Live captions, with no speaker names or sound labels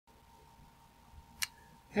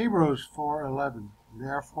Hebrews 4:11.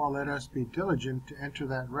 Therefore let us be diligent to enter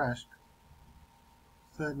that rest,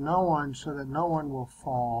 so that no one will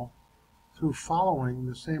fall through following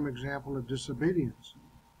the same example of disobedience.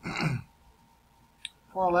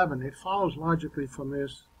 4:11. It follows logically from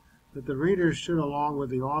this that the readers should, along with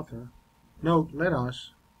the author, note, let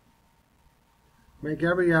us make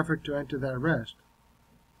every effort to enter that rest.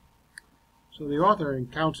 So the author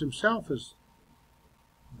counts himself as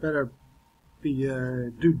better be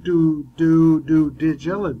due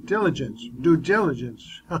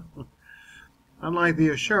diligence. Unlike the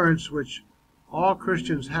assurance which all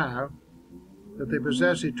Christians have that they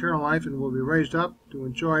possess eternal life and will be raised up to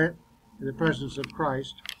enjoy it in the presence of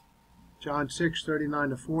Christ, John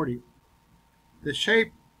 6:39-40. The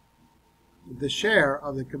share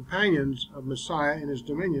of the companions of Messiah in his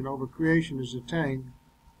dominion over creation is attained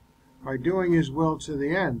by doing his will to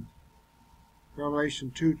the end,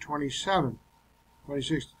 Revelation 2:26-27.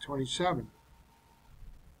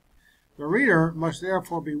 The reader must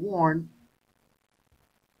therefore be warned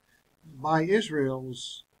by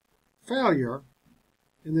Israel's failure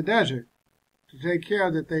in the desert to take care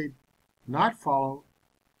that they not follow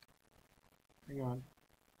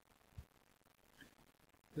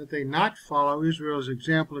Israel's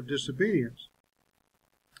example of disobedience.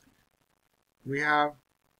 We have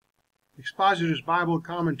Expositor's Bible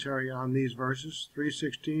commentary on these verses,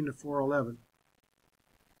 3:16-4:11.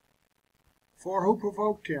 For who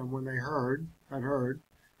provoked him when they had heard?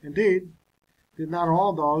 Indeed, did not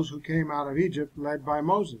all those who came out of Egypt led by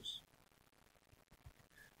Moses?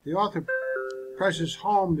 The author presses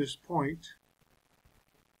home his point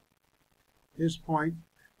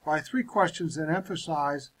by three questions that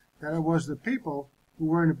emphasize that it was the people who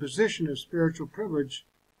were in a position of spiritual privilege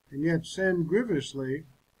and yet sinned grievously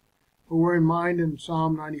who were in mind in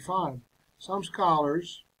Psalm 95. Some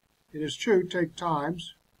scholars, it is true, take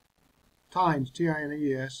times,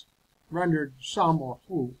 T-I-N-E-S, rendered some or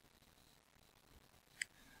who,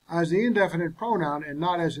 as the indefinite pronoun and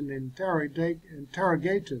not as an interrogative,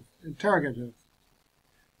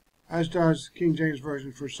 as does King James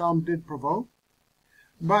Version, for some did provoke,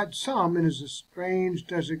 but some it is a strange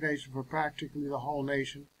designation for practically the whole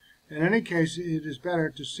nation. In any case, it is better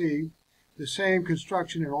to see the same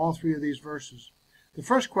construction in all three of these verses. The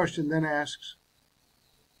first question then asks,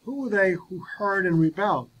 who were they who heard and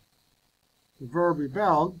rebelled? The verb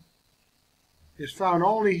rebelled is found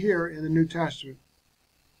only here in the New Testament,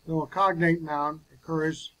 though a cognate noun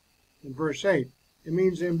occurs in verse 8. It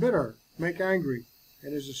means embitter, make angry,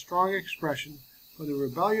 and is a strong expression for the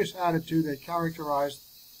rebellious attitude that characterized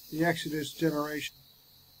the Exodus generation.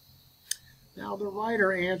 Now the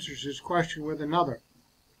writer answers his question with another,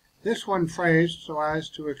 this one phrased so as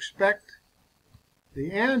to expect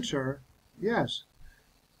the answer, yes,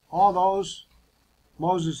 all those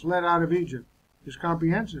Moses led out of Egypt, is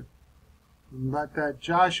comprehensive. But that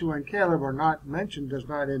Joshua and Caleb are not mentioned does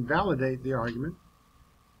not invalidate the argument.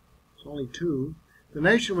 It's only two. The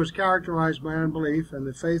nation was characterized by unbelief, and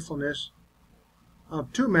the faithfulness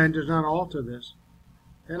of two men does not alter this.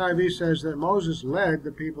 NIV says that Moses led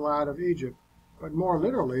the people out of Egypt, but more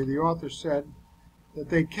literally, the author said that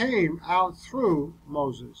they came out through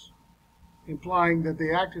Moses, implying that they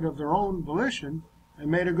acted of their own volition and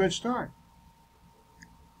made a good start.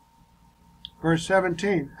 Verse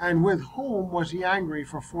 17, and with whom was he angry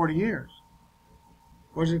for 40 years?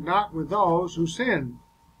 Was it not with those who sinned,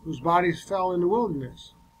 whose bodies fell in the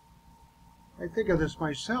wilderness? I think of this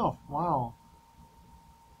myself. Wow.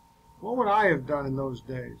 What would I have done in those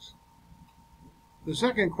days? The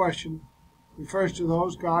second question refers to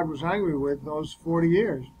those God was angry with those 40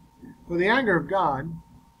 years. For the anger of God,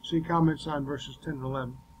 see comments on verses 10 and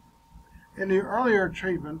 11. In the earlier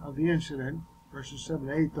treatment of the incident, verses 7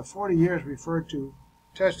 and 8, the 40 years referred to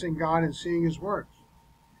testing God and seeing his works.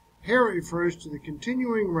 Here it refers to the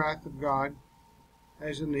continuing wrath of God,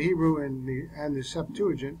 as in the Hebrew and the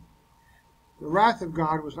Septuagint. The wrath of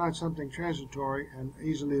God was not something transitory and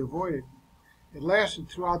easily avoided. It lasted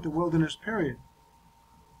throughout the wilderness period.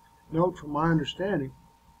 Note from my understanding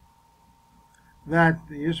that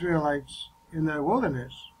the Israelites in the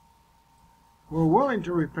wilderness were willing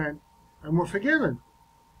to repent and were forgiven.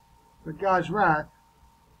 But God's wrath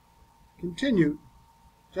continued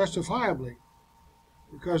justifiably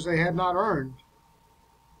because they had not earned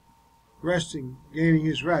gaining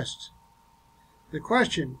his rest. The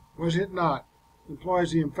question, was it not,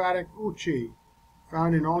 employs the emphatic uchi,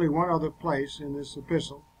 found in only one other place in this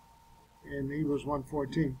epistle, in Hebrews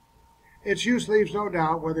 1:14. Its use leaves no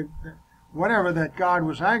doubt whatever that God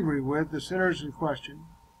was angry with the sinners in question.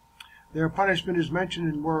 Their punishment is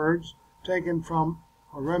mentioned in words taken from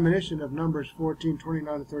or reminiscent of Numbers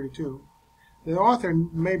 14:29-32, the author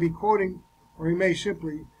may be quoting, or he may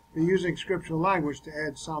simply be using scriptural language to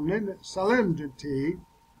add solemnity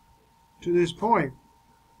to this point.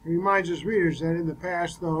 He reminds his readers that in the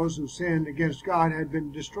past those who sinned against God had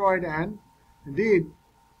been destroyed, and, indeed,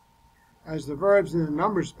 as the verbs in the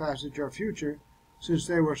Numbers passage are future, since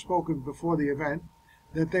they were spoken before the event,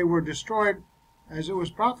 that they were destroyed as it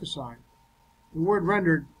was prophesied. The word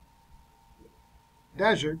rendered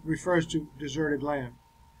desert refers to deserted land.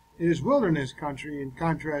 It is wilderness country in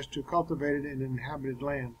contrast to cultivated and inhabited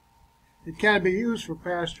land. It can be used for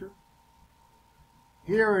pasture.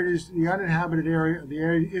 Here it is the uninhabited area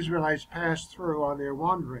the Israelites passed through on their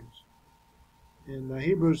wanderings. In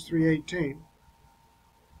Hebrews 3:18,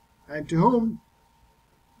 and to whom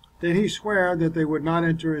did he swear that they would not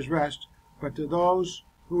enter his rest, but to those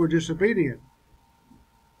who were disobedient?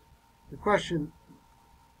 The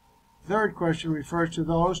third question refers to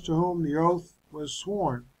those to whom the oath was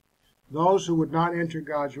sworn. Those who would not enter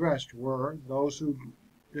God's rest were those who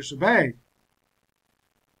disobeyed.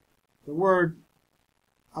 The word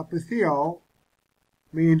apitheo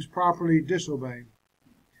means properly disobey,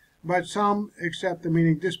 but some accept the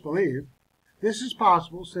meaning disbelieve. This is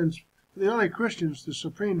possible since for the early Christians the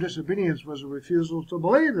supreme disobedience was a refusal to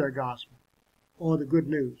believe their gospel, or the good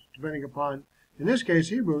news, depending upon, in this case,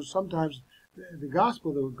 Hebrews. Sometimes the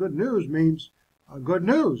gospel, the good news, means good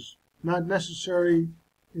news, not necessarily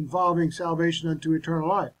involving salvation unto eternal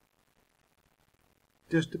life.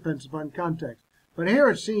 Just depends upon context. But here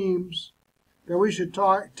it seems that we should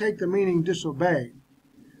take the meaning disobey.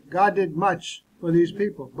 God did much for these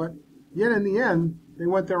people, but yet in the end they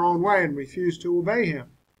went their own way and refused to obey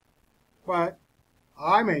him. But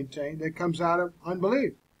I maintain that comes out of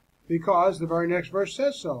unbelief, because the very next verse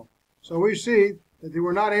says so. So we see that they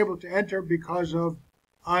were not able to enter because of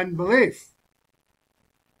unbelief.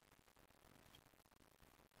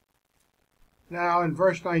 Now in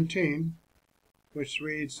verse 19, which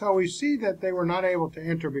reads, so we see that they were not able to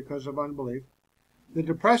enter because of unbelief. The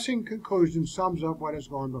depressing conclusion sums up what has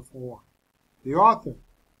gone before. The author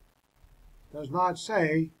does not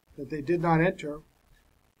say that they did not enter,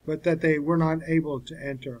 but that they were not able to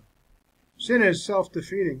enter. Sin is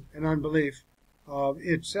self-defeating, and unbelief of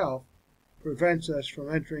itself prevents us from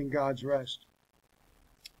entering God's rest.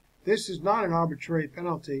 This is not an arbitrary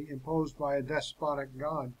penalty imposed by a despotic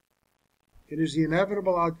God. It is the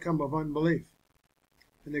inevitable outcome of unbelief.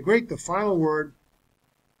 In the Greek, the final word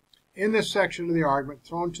in this section of the argument,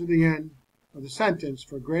 thrown to the end of the sentence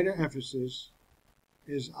for greater emphasis,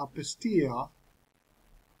 is apistia,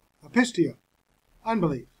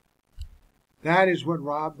 unbelief. That is what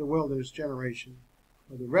robbed the wilderness generation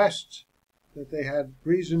of the rest that they had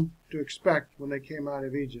reason to expect when they came out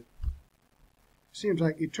of Egypt. It seems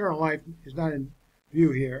like eternal life is not in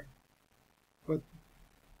view here, but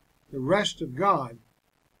the rest of God,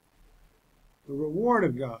 the reward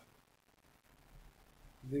of God,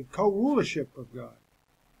 the co-rulership of God.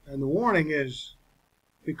 And the warning is,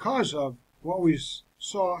 because of what we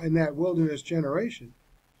saw in that wilderness generation,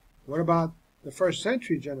 what about the first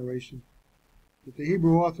century generation that the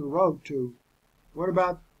Hebrew author wrote to? What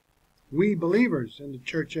about we believers in the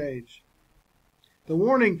church age? The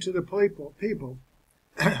warning to the people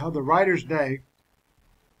of the writer's day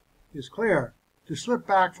is clear. To slip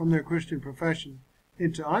back from their Christian profession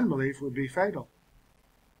into unbelief would be fatal.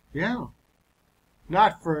 Yeah.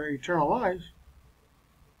 Not for eternal life,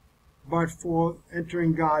 but for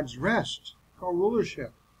entering God's rest,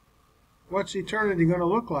 co-rulership. What's eternity going to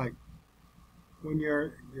look like when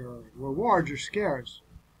your rewards are scarce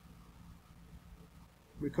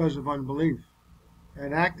because of unbelief?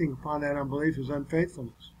 And acting upon that unbelief is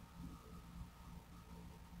unfaithfulness.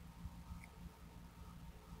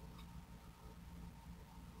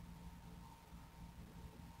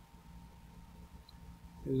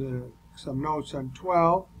 There's some notes on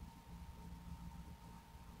 12.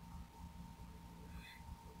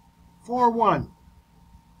 4:1.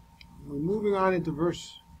 We're moving on into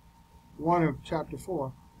verse 1 of chapter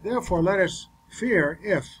 4. Therefore let us fear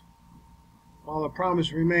if, while the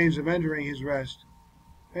promise remains of entering his rest,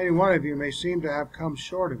 any one of you may seem to have come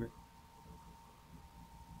short of it.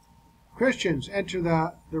 Christians enter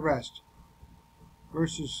the rest.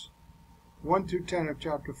 Verses 1 through 10 of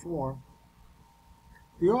chapter 4.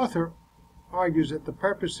 The author argues that the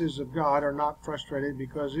purposes of God are not frustrated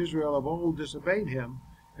because Israel of old disobeyed him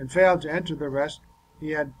and failed to enter the rest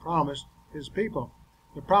he had promised his people.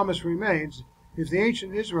 The promise remains, if the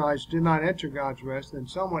ancient Israelites did not enter God's rest, then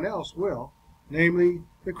someone else will, namely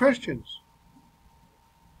the Christians.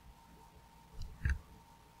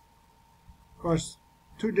 Of course,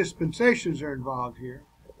 two dispensations are involved here,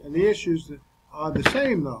 and the issues that are the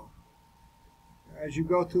same, though. As you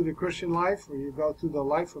go through the Christian life, or you go through the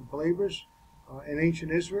life of believers in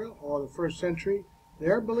ancient Israel or the first century,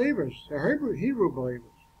 they're believers. They're Hebrew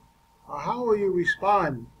believers. How will you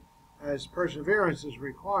respond as perseverance is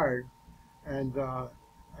required, and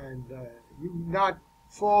you not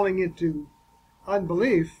falling into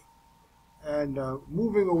unbelief and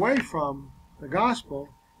moving away from the gospel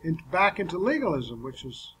back into legalism, which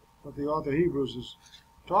is what the author of Hebrews is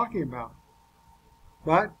talking about.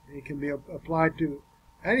 But it can be applied to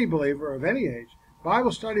any believer of any age.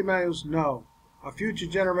 Bible study manuals know a future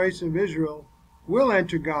generation of Israel will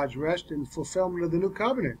enter God's rest in fulfillment of the new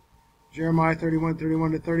covenant. Jeremiah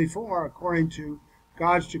 31:31-34, according to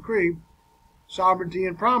God's decree, sovereignty,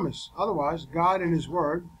 and promise. Otherwise, God and His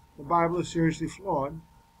Word, the Bible, is seriously flawed.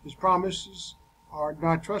 His promises are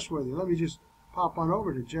not trustworthy. Let me just pop on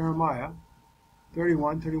over to Jeremiah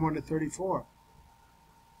 31:31-34.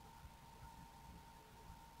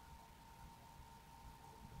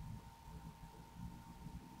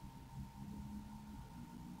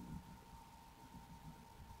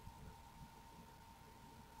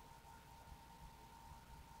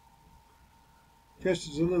 Just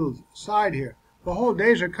as a little side here. Behold,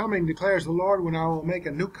 days are coming, declares the Lord, when I will make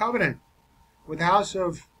a new covenant with the house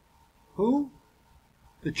of who?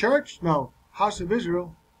 The church? No, house of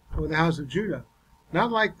Israel, or the house of Judah.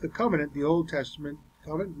 Not like the covenant, the Old Testament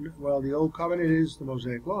covenant. Well, the Old Covenant is the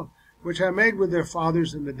Mosaic Law, which I made with their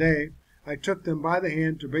fathers in the day I took them by the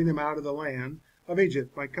hand to bring them out of the land of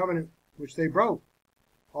Egypt, my covenant which they broke,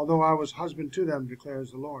 although I was husband to them,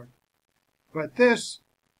 declares the Lord. But this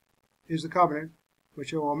is the covenant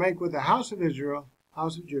which I will make with the house of Israel,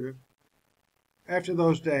 house of Judah, after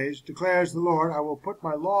those days, declares the Lord. I will put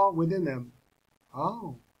my law within them.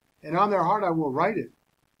 Oh, and on their heart I will write it.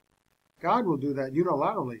 God will do that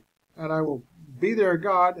unilaterally. And I will be their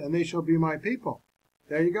God, and they shall be my people.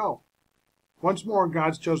 There you go. Once more,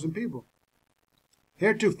 God's chosen people.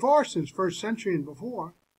 Heretofore, since first century and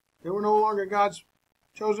before, they were no longer God's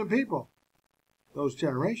chosen people, those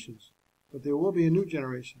generations. But there will be a new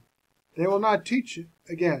generation. They will not teach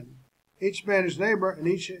again, each man his neighbor and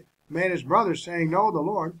each man his brother, saying, Know the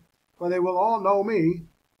Lord, for they will all know me,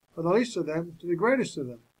 from the least of them to the greatest of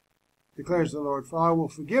them, declares the Lord. For I will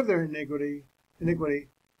forgive their iniquity,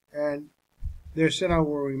 and their sin I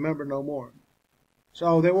will remember no more.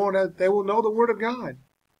 So they will know the word of God.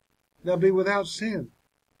 They'll be without sin.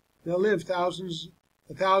 They'll live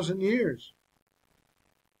 1,000 years.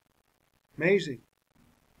 Amazing.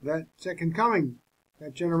 That second coming,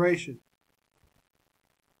 that generation.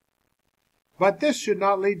 But this should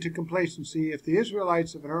not lead to complacency. If the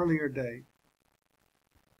Israelites of an earlier day,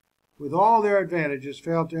 with all their advantages,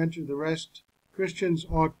 failed to enter the rest, Christians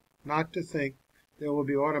ought not to think there will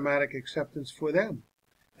be automatic acceptance for them.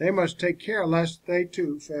 They must take care lest they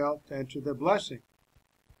too fail to enter the blessing.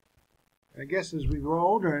 I guess as we grow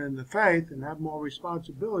older in the faith and have more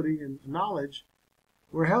responsibility and knowledge,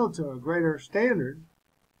 we're held to a greater standard,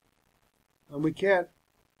 and we can't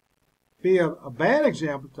be a bad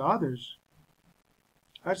example to others.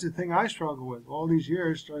 That's the thing I struggle with all these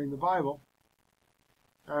years studying the Bible.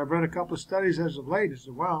 I've read a couple of studies as of late. I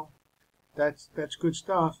said, wow, that's good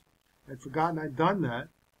stuff. I'd forgotten I'd done that.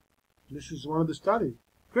 This is one of the studies.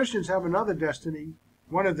 Christians have another destiny,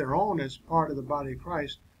 one of their own as part of the body of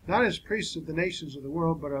Christ, not as priests of the nations of the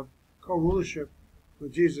world, but of co-rulership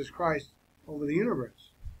with Jesus Christ over the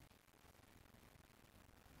universe.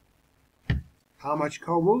 How much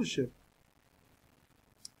co-rulership?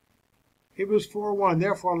 Hebrews 4:1,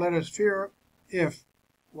 Therefore let us fear if,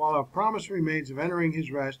 while our promise remains of entering his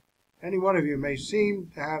rest, any one of you may seem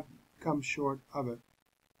to have come short of it.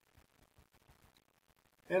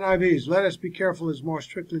 NIVs, let us be careful is more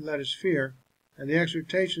strictly let us fear, and the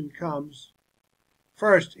exhortation comes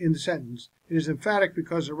first in the sentence. It is emphatic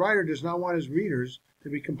because the writer does not want his readers to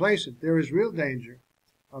be complacent. There is real danger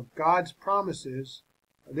of God's promises.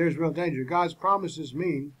 There's real danger. God's promises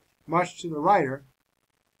mean much to the writer,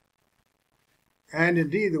 and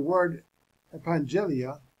indeed the word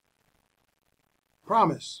epangelia,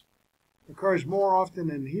 promise, occurs more often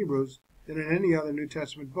in Hebrews than in any other New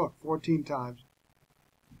Testament book, 14 times.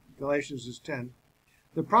 Galatians is 10.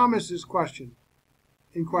 The promise is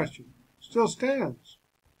in question, still stands.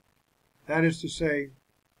 That is to say,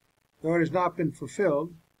 though it has not been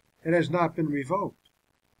fulfilled, it has not been revoked.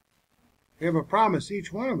 We have a promise,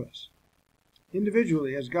 each one of us,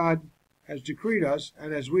 individually, as God has decreed us,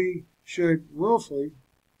 and as we should willfully,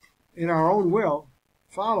 in our own will,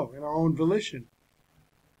 follow, in our own volition.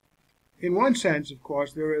 In one sense, of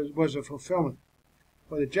course, there was a fulfillment.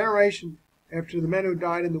 For the generation after the men who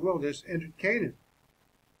died in the wilderness entered Canaan.